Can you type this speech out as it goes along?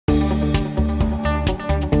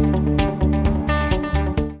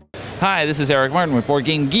Hi, this is Eric Martin with Board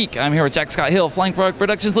Game Geek. I'm here with Jack Scott Hill, Flying Frog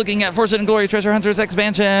Productions, looking at Fortune and Glory Treasure Hunters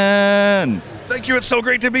expansion. Thank you. It's so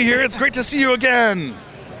great to be here. It's great to see you again.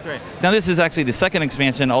 That's right. Now, this is actually the second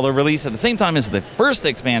expansion, although released at the same time as the first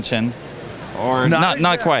expansion. Or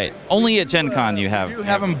not quite. Only at Gen Con you have. We do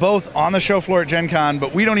have them both on the show floor at Gen Con,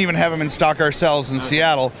 but we don't even have them in stock ourselves in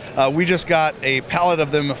Seattle. We just got a pallet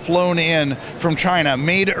of them flown in from China,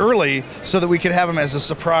 made early, so that we could have them as a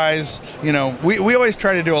surprise. You know, we always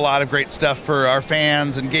try to do a lot of great stuff for our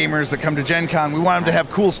fans and gamers that come to Gen Con. We want them to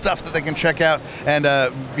have cool stuff that they can check out and,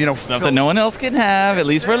 you know, stuff that no one else can have, at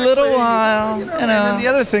least for a little while. You know. And then the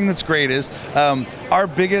other thing that's great is our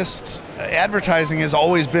biggest advertising has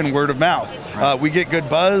always been word of mouth. We get good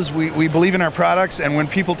buzz, we believe in our products, and when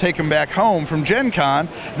people take them back home from Gen Con,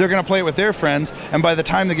 they're going to play it with their friends, and by the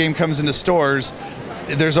time the game comes into stores,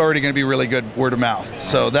 there's already going to be really good word of mouth.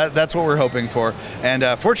 So that's what we're hoping for. And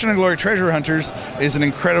Fortune and Glory Treasure Hunters is an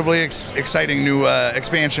incredibly exciting new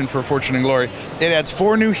expansion for Fortune and Glory. It adds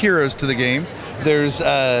 4 new heroes to the game. There's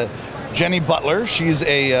Jenny Butler. She's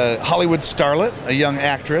a Hollywood starlet, a young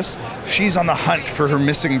actress. She's on the hunt for her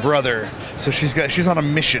missing brother, so she's on a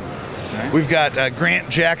mission. Right. We've got Grant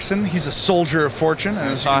Jackson. He's a soldier of fortune.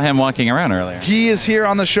 I saw him walking around earlier. He is here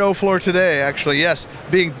on the show floor today, actually, yes,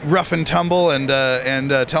 being rough and tumble and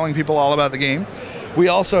telling people all about the game. We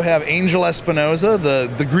also have Angel Espinoza,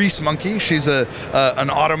 the grease monkey. She's an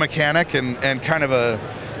auto mechanic and kind of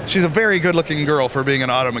she's a very good-looking girl for being an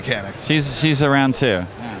auto mechanic. She's around too.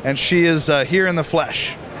 And she is here in the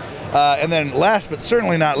flesh. And then last but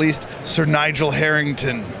certainly not least, Sir Nigel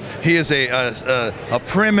Harrington. He is a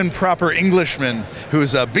prim and proper Englishman who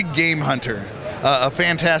is a big game hunter. A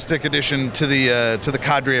fantastic addition to the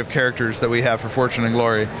cadre of characters that we have for Fortune and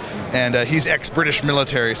Glory. And he's ex-British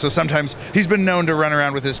military, so sometimes he's been known to run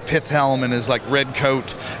around with his pith helm and his like red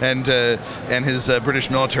coat and his British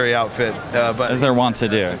military outfit. But as they're wont to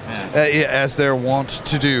do. Yeah, as they're wont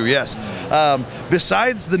to do, yes.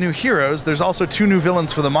 Besides the new heroes, there's also 2 new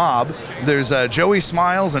villains for the mob. There's Joey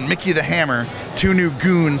Smiles and Mickey the Hammer, 2 new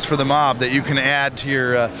goons for the mob that you can add to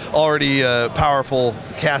your already powerful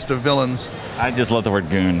cast of villains. I just love the word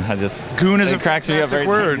goon. Goon is a fantastic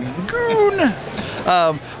word. Goon.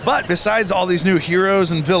 But besides all these new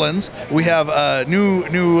heroes and villains, we have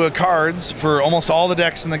new cards for almost all the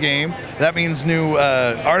decks in the game. That means new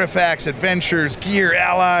artifacts, adventures, gear,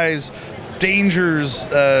 allies, dangers,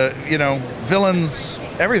 you know, villains,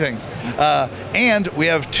 everything. And we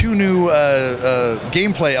have 2 new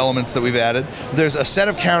gameplay elements that we've added. There's a set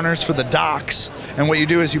of counters for the docks, and what you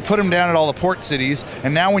do is you put them down at all the port cities,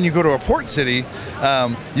 and now when you go to a port city,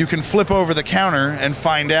 you can flip over the counter and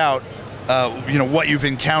find out you know, what you've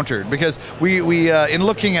encountered, because we in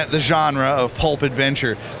looking at the genre of pulp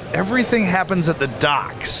adventure, everything happens at the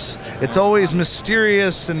docks. It's always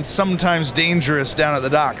mysterious and sometimes dangerous down at the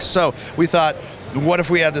docks. So we thought, what if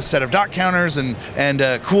we had this set of dock counters and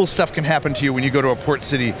cool stuff can happen to you when you go to a port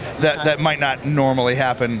city that might not normally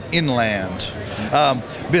happen inland.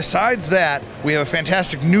 Besides that, we have a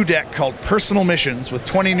fantastic new deck called Personal Missions with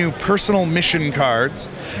 20 new personal mission cards.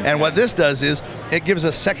 And what this does is it gives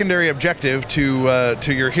a secondary objective to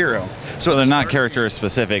your hero. So they're not character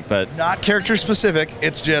specific, but not character specific.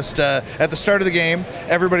 It's just at the start of the game,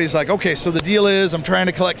 everybody's like, okay, so the deal is I'm trying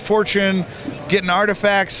to collect fortune, getting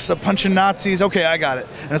artifacts, punching Nazis. Okay, I got it.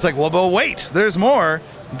 And it's like, well, but wait, there's more.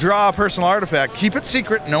 Draw a personal artifact, keep it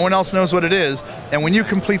secret, no one else knows what it is, and when you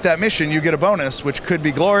complete that mission, you get a bonus, which could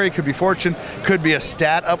be glory, could be fortune, could be a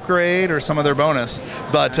stat upgrade or some other bonus.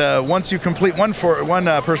 But once you complete one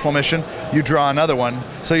personal mission, you draw another one,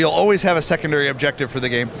 so you'll always have a secondary objective for the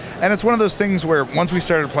game. And it's one of those things where once we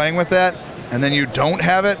started playing with that, and then you don't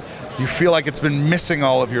have it, you feel like it's been missing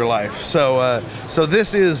all of your life. So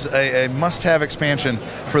this is a must-have expansion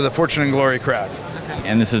for the Fortune and Glory crowd.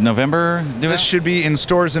 And this is November? This should be in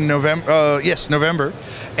stores in November. Yes, November.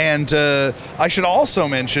 And I should also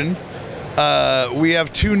mention we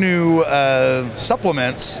have 2 new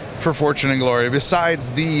supplements for Fortune and Glory besides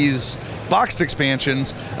these boxed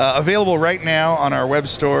expansions. Available right now on our web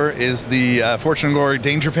store is the Fortune and Glory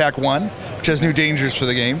Danger Pack 1, which has new dangers for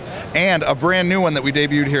the game, and a brand new one that we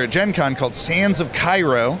debuted here at Gen Con called Sands of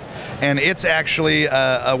Cairo. And it's actually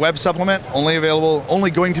a web supplement, only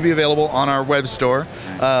going to be available on our web store.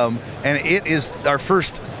 And it is our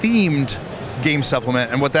first themed game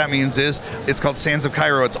supplement, and what that means is it's called Sands of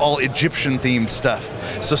Cairo. It's all Egyptian themed stuff.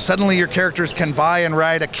 So suddenly your characters can buy and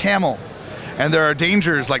ride a camel. And there are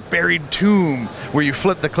dangers like Buried Tomb, where you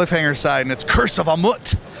flip the cliffhanger side and it's Curse of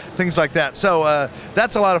Amut. Things like that. So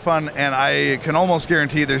that's a lot of fun, and I can almost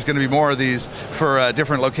guarantee there's going to be more of these for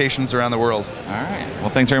different locations around the world. All right. Well,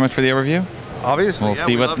 thanks very much for the overview. Obviously, We'll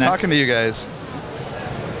see we what's love next. talking to you guys.